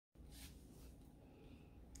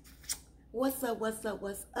What's up,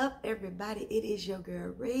 what's up, everybody? It is your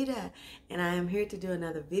girl, Rita, and I am here to do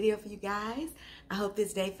another video for you guys. I hope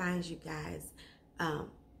this day finds you guys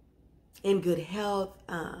in good health,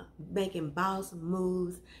 making boss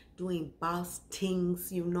moves, doing boss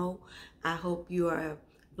things, you know. I hope you are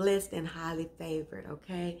blessed and highly favored,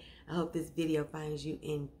 okay? I hope this video finds you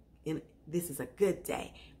in this is a good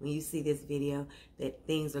day when you see this video, that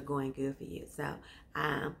things are going good for you. So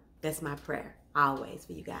that's my prayer always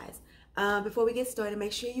for you guys. Before we get started,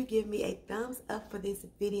 make sure you give me a thumbs up for this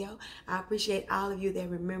video. I appreciate all of you that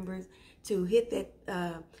remembers to hit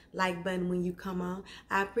that like button when you come on.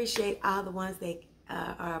 I appreciate all the ones that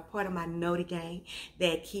are a part of my Noti gang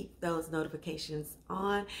that keep those notifications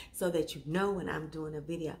on so that you know when I'm doing a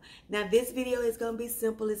video. Now this video is going to be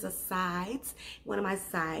simple. It's a sides, one of my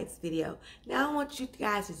sides video. Now I want you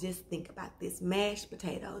guys to just think about this: mashed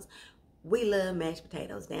potatoes. We love mashed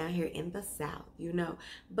potatoes down here in the South, you know.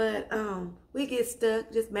 But we get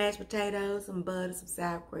stuck, just mashed potatoes, some butter, some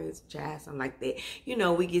sour cream, some chives, something like that. You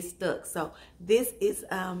know, we get stuck. So this is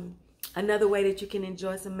another way that you can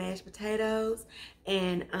enjoy some mashed potatoes.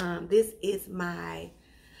 And this is my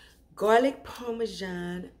garlic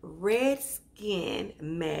Parmesan red skin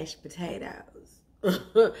mashed potatoes.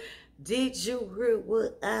 Did you hear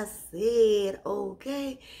what I said?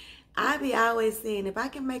 Okay. I be always saying, if I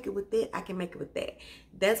can make it with that, I can make it with that.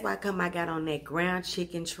 That's why I got on that ground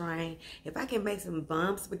chicken train. If I can make some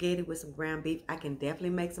bomb spaghetti with some ground beef, I can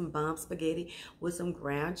definitely make some bomb spaghetti with some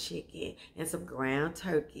ground chicken and some ground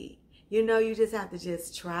turkey. You know, you just have to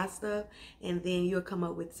just try stuff, and then you'll come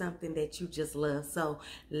up with something that you just love. So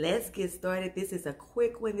let's get started. This is a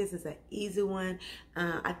quick one. This is an easy one.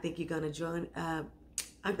 I think you're going to join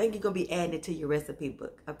I think you're going to be adding it to your recipe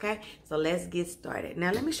book, okay? So let's get started.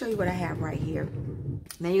 Now, let me show you what I have right here.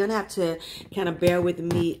 Now, you're going to have to kind of bear with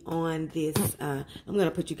me on this. I'm going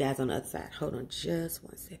to put you guys on the other side. Hold on just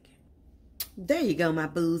one second. There you go, my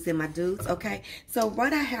boos and my dudes, okay? So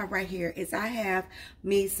what I have right here is I have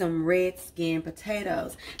me some red skin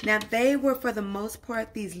potatoes. Now, they were, for the most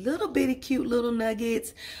part, these little bitty cute little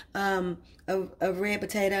nuggets of red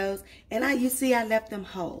potatoes. And you see I left them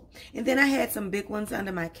whole. And then I had some big ones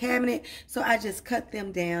under my cabinet, so I just cut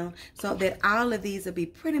them down so that all of these will be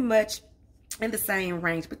pretty much in the same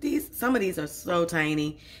range. But some of these are so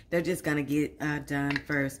tiny, they're just gonna get done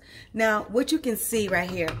first. Now, what you can see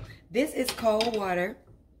right here, this is cold water,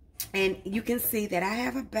 and you can see that I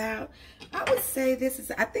have about, I would say this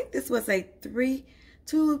is, I think this was a I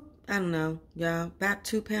don't know, y'all, about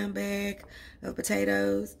 2-pound bag of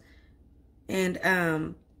potatoes. And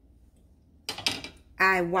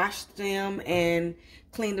I washed them and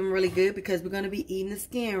cleaned them really good because we're going to be eating the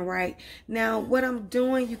skin, right? Now, what I'm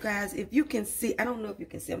doing, you guys, if you can see, I don't know if you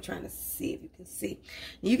can see, I'm trying to see if you can see.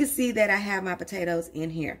 You can see that I have my potatoes in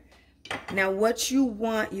here. Now, what you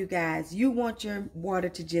want, you guys, you want your water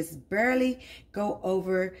to just barely go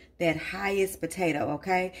over that highest potato,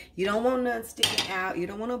 okay? You don't want nothing sticking out. You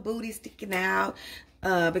don't want a booty sticking out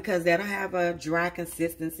because that'll have a dry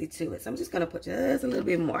consistency to it. So I'm just going to put just a little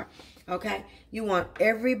bit more, okay? You want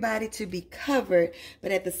everybody to be covered,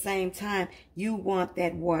 but at the same time, you want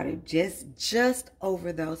that water just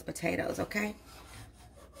over those potatoes, okay?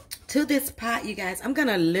 To this pot, you guys, I'm going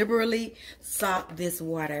to liberally salt this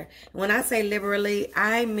water. When I say liberally,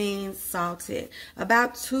 I mean salted.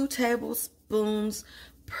 About 2 tablespoons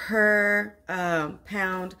per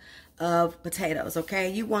pound of potatoes, okay?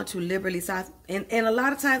 You want to liberally salt. And a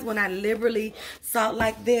lot of times when I liberally salt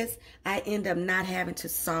like this, I end up not having to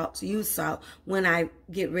use salt when I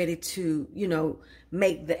get ready to, you know,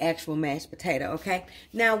 make the actual mashed potato, okay?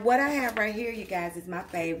 Now, what I have right here, you guys, is my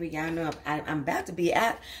favorite. Y'all know I'm about to be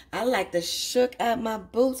out. I like to shook out my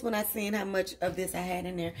boots when I seen how much of this I had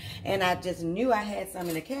in there. And I just knew I had some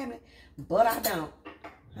in the cabinet, but I don't.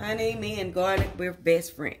 Honey, me and garlic, we're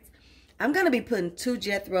best friends. I'm going to be putting 2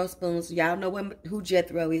 Jethro spoons. Y'all know who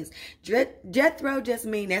Jethro is. Jethro just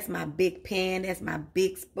means that's my big pan. That's my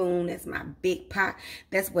big spoon. That's my big pot.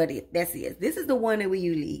 That's what it is. This is the one that we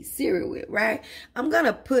usually eat cereal with, right? I'm going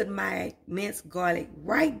to put my minced garlic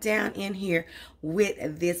right down in here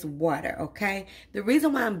with this water, okay? The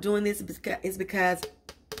reason why I'm doing this is because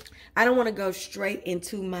I don't want to go straight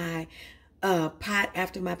into my pot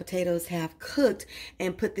after my potatoes have cooked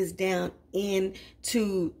and put this down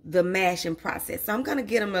into the mashing process. So I'm going to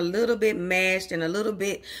get them a little bit mashed and a little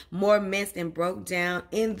bit more minced and broke down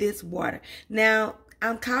in this water. Now,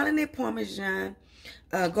 I'm calling it Parmesan,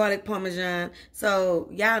 garlic Parmesan. So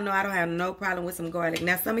y'all know I don't have no problem with some garlic.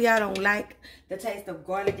 Now, some of y'all don't like the taste of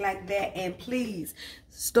garlic like that, and please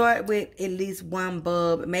start with at least 1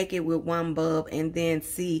 bulb. Make it with 1 bulb, and then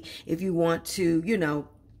see if you want to, you know,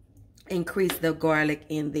 increase the garlic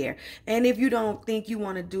in there. And if you don't think you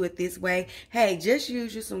want to do it this way, hey, just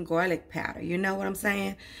use you some garlic powder. You know what I'm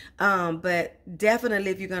saying? But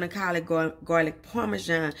definitely if you're going to call it garlic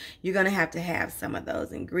Parmesan, you're going to have some of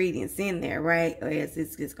those ingredients in there, right? Or else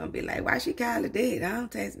it's just going to be like, why she call it that? I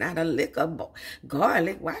don't taste not a lick of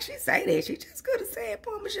garlic. Why she say that? She just could have said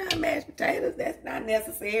Parmesan mashed potatoes. That's not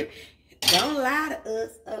necessary. Don't lie to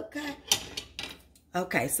us, okay?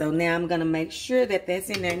 Okay, so now I'm going to make sure that that's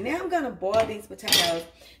in there. Now I'm going to boil these potatoes.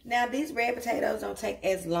 Now, these red potatoes don't take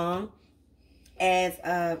as long as,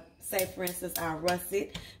 say, for instance, our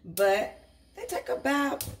russet. But they take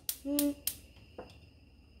about 10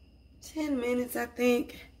 minutes, I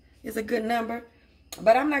think, is a good number.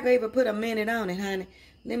 But I'm not going to even put a minute on it, honey.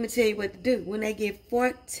 Let me tell you what to do. When they get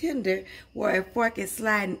fork tender, where a fork is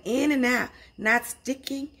sliding in and out, not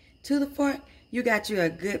sticking to the fork, you got you a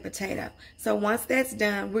good potato. So once that's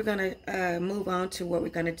done, we're going to move on to what we're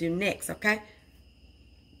going to do next, okay?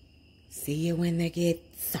 See you when they get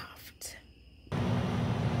soft.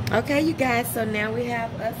 Okay, you guys, so now we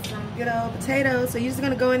have us some good old potatoes. So you're just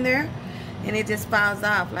going to go in there, and it just falls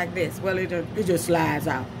off like this. Well, it just slides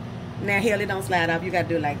off. Now, hell, it don't slide off. You got to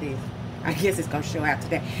do it like this. I guess it's going to show out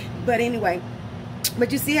today. But anyway,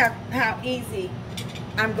 but you see how easy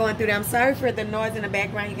I'm going through that. I'm sorry for the noise in the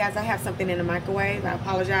background, you guys. I have something in the microwave. I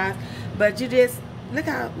apologize. But you just look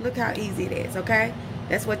how easy it is, okay?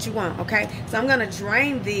 That's what you want, okay? So I'm gonna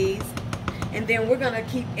drain these, and then we're gonna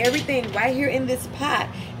keep everything right here in this pot,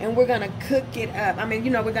 and we're gonna cook it up. I mean,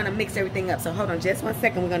 you know, we're gonna mix everything up. So hold on just 1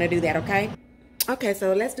 second. We're gonna do that, okay? Okay,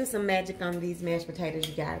 so let's do some magic on these mashed potatoes,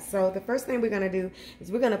 you guys. So the first thing we're gonna do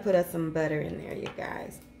is we're gonna put us some butter in there, you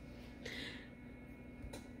guys.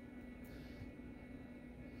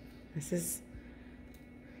 This is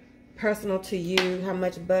personal to you, how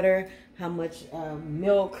much butter, how much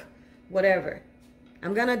milk, whatever.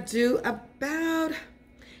 I'm going to do about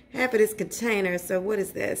half of this container. So what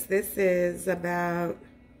is this? This is about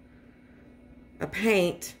a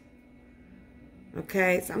pint.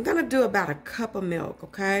 Okay, so I'm going to do about a cup of milk,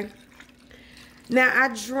 okay? Now, I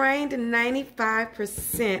drained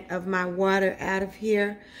 95% of my water out of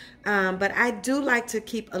here. But I do like to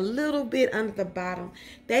keep a little bit under the bottom.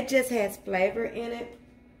 That just has flavor in it,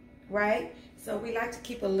 right? So we like to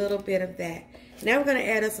keep a little bit of that. Now we're going to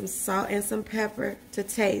add some salt and some pepper to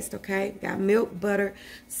taste, okay? Got milk, butter,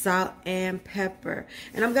 salt, and pepper.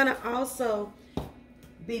 And I'm going to also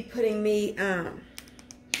be putting me,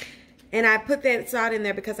 and I put that salt in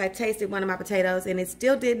there because I tasted one of my potatoes and it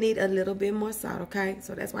still did need a little bit more salt, okay?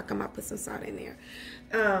 So that's why I come out put some salt in there.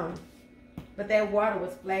 But that water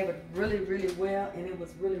was flavored really, really well, and it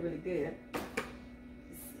was really, really good. Let's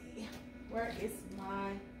see. Where is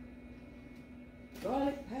my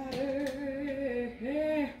garlic powder?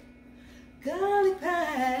 Garlic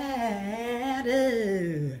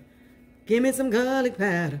powder. Give me some garlic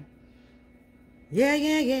powder. Yeah,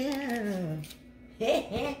 yeah,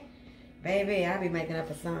 yeah. Baby, I be making up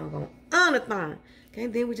a song on the thong. Okay,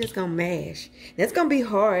 then we're just gonna mash. That's gonna be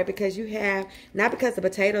hard because you have, not because the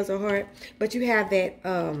potatoes are hard, but you have that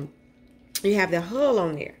hull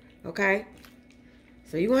on there, okay?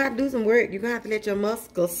 So you're gonna have to do some work. You're gonna have to let your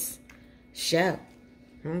muscles show,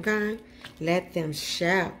 okay? Let them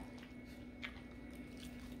show.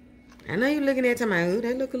 I know you're looking at them like, ooh,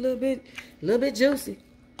 they look a little bit juicy.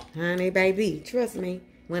 Honey, baby, trust me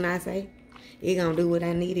when I say it gonna do what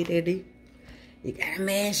I need it to do. You gotta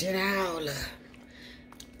mash it all up.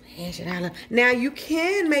 Now, you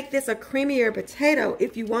can make this a creamier potato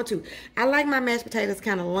if you want to. I like my mashed potatoes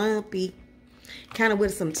kind of lumpy, kind of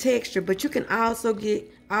with some texture, but you can also get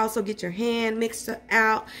your hand mixed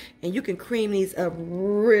out, and you can cream these up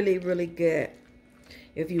really, really good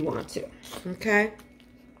if you want to, okay?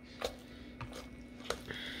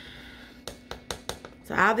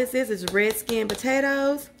 So all this is red skin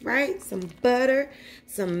potatoes, right? Some butter,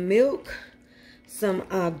 some milk, some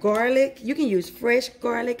garlic. You can use fresh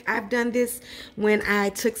garlic. I've done this when I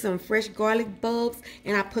took some fresh garlic bulbs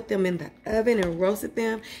and I put them in the oven and roasted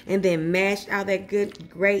them and then mashed all that good,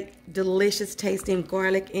 great, delicious tasting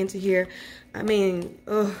garlic into here. I mean,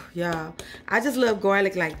 oh, y'all. I just love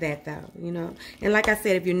garlic like that, though, you know. And like I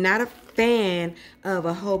said, if you're not a fan of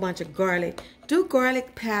a whole bunch of garlic, do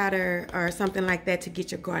garlic powder or something like that to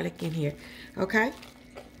get your garlic in here, okay?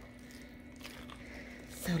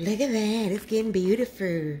 So look at that. It's getting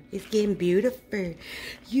beautiful. It's getting beautiful.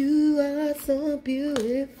 You are so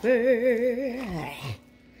beautiful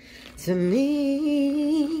to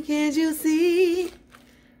me. Can't you see?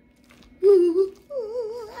 Ooh,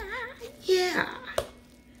 yeah.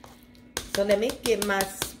 So let me get my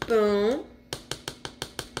spoon.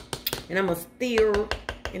 And I'm going to stir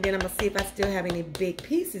And then I'm going to see if I still have any big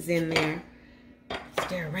pieces in there.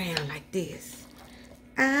 Stir around like this.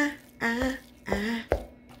 I'm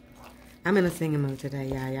in a singing mood today,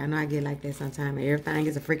 y'all. Y'all know I get like that sometimes. Everything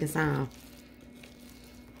is a freaking song.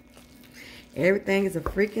 Everything is a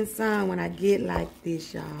freaking song when I get like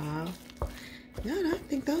this, y'all. No, I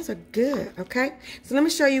think those are good, okay? So let me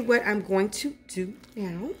show you what I'm going to do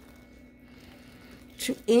now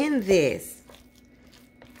to end this.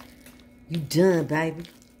 You done, baby.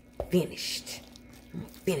 Finished. I'm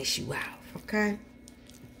gonna finish you off, okay?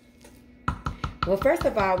 Well, first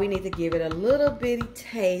of all, we need to give it a little bitty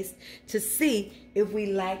taste to see if we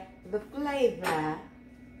like the flavor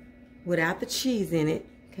without the cheese in it.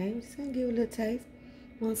 Okay, I'm just gonna give it a little taste.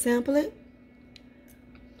 Want to sample it?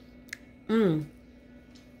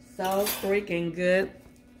 So freaking good.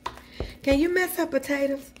 Can you mess up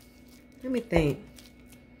potatoes? Let me think.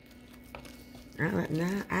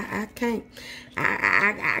 I can't.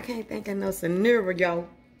 I can't think of no scenario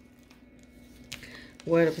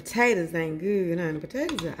where the potatoes ain't good. The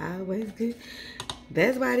potatoes are always good.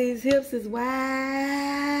 That's why these hips is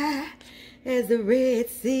wide as the Red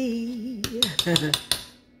Sea. I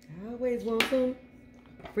always want some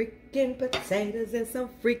freaking potatoes and some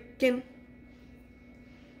freaking,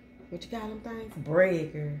 what you call them things?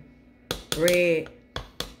 Bread, girl. Bread.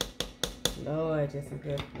 Lord, just some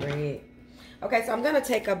good bread. Okay, so I'm going to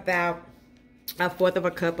take about 1/4 of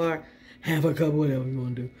a cup or half a cup, whatever you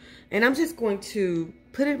want to do. And I'm just going to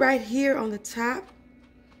put it right here on the top.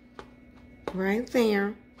 Right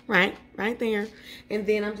there. Right there. And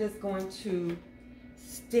then I'm just going to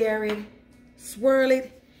stir it, swirl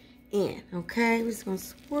it in. Okay, we're just going to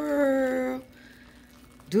swirl.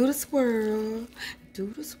 Do the swirl.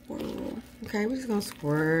 Do the swirl. Okay, we're just going to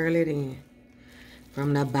swirl it in.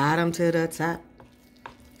 From the bottom to the top.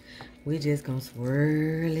 We're just going to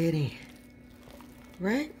swirl it in.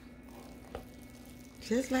 Right?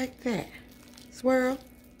 Just like that. Swirl.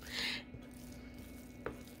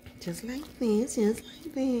 Just like this. Just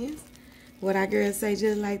like this. What our girls say,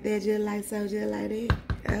 just like that, just like so, just like that.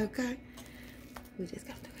 Okay? We just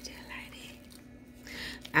going to do it just like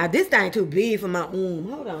that. This thing too big for my arm.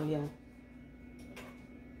 Hold on, y'all.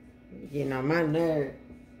 Getting on my nerve.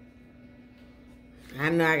 I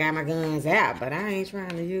know I got my guns out, but I ain't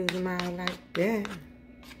trying to use them all like that.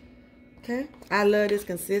 Okay? I love this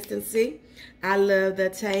consistency. I love the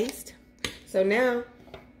taste. So now,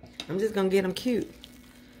 I'm just going to get them cute.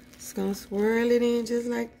 Just going to swirl it in just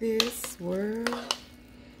like this. Swirl.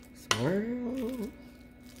 Swirl.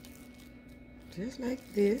 Just like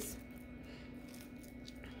this.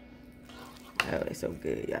 Oh, they're so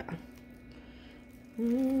good, y'all.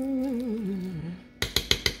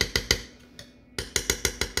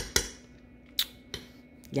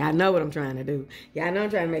 Y'all know what I'm trying to do. Y'all know I'm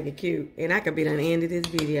trying to make it cute. And I could be done ended this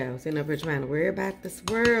video. Sitting up here trying to worry about the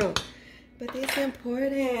swirl. But it's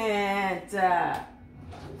important.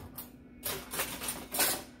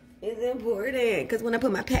 It's important. Because when I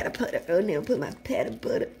put my pat of butter on there,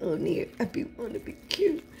 I want to be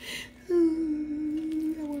cute.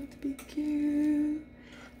 Ooh, I want to be cute.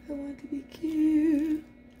 I want to be cute.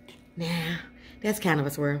 Now, that's kind of a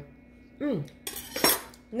swirl.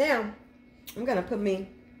 Now, I'm going to put me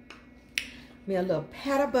a little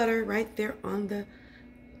pat of butter right there on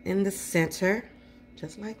in the center,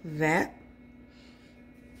 just like that.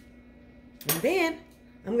 And then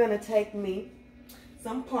I'm gonna take me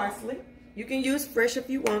some parsley. You can use fresh if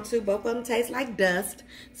you want to. Both of them taste like dust,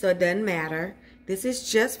 so it doesn't matter. This is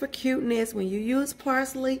just for cuteness. When you use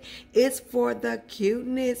parsley, it's for the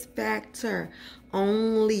cuteness factor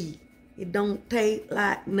only. It don't taste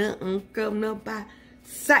like nothing. Come nobody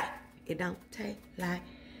say it don't taste like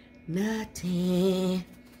nothing.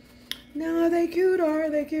 Now are they cute or are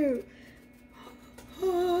they cute?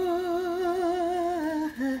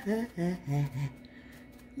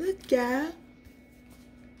 Look, y'all.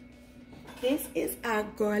 This is our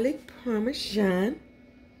garlic Parmesan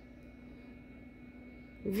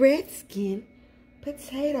red skin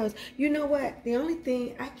potatoes. You know what? The only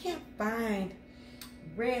thing, I can't find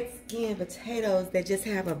red skin potatoes that just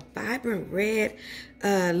have a vibrant red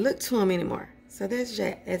look to them anymore. So that's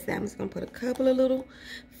that. I'm just going to put a couple of little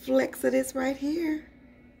flecks of this right here.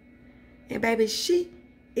 And baby, she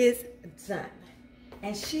is done.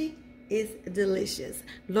 And she is delicious.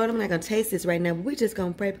 Lord, I'm not going to taste this right now, but we're just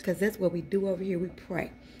going to pray because that's what we do over here. We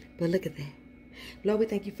pray. But look at that. Lord, we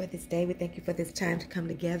thank you for this day. We thank you for this time to come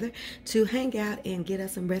together, to hang out and get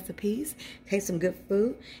us some recipes, taste some good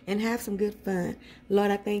food, and have some good fun.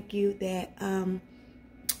 Lord, I thank you that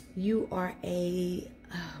you are a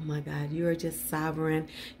Oh my God, you're just sovereign.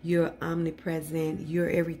 You're omnipresent. You're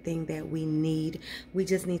everything that we need. We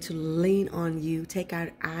just need to lean on you, take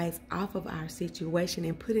our eyes off of our situation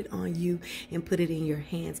and put it on you and put it in your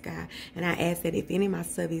hands, God. And I ask that if any of my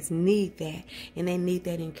subbies need that and they need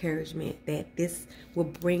that encouragement, that this will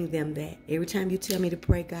bring them that. Every time you tell me to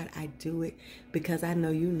pray, God, I do it because I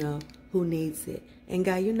know you know who needs it. And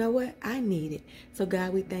God, you know what? I need it. So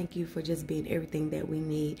God, we thank you for just being everything that we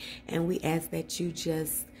need. And we ask that you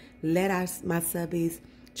just let my subbies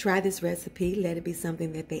try this recipe. Let it be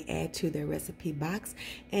something that they add to their recipe box.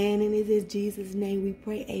 And in Jesus' name we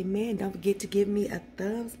pray. Amen. Don't forget to give me a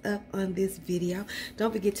thumbs up on this video.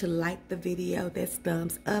 Don't forget to like the video. That's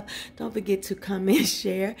thumbs up. Don't forget to comment,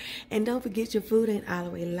 share. And don't forget your food ain't all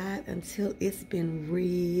the way live until it's been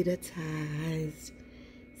readvertised.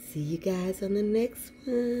 See you guys on the next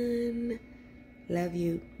one. Love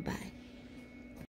you. Bye.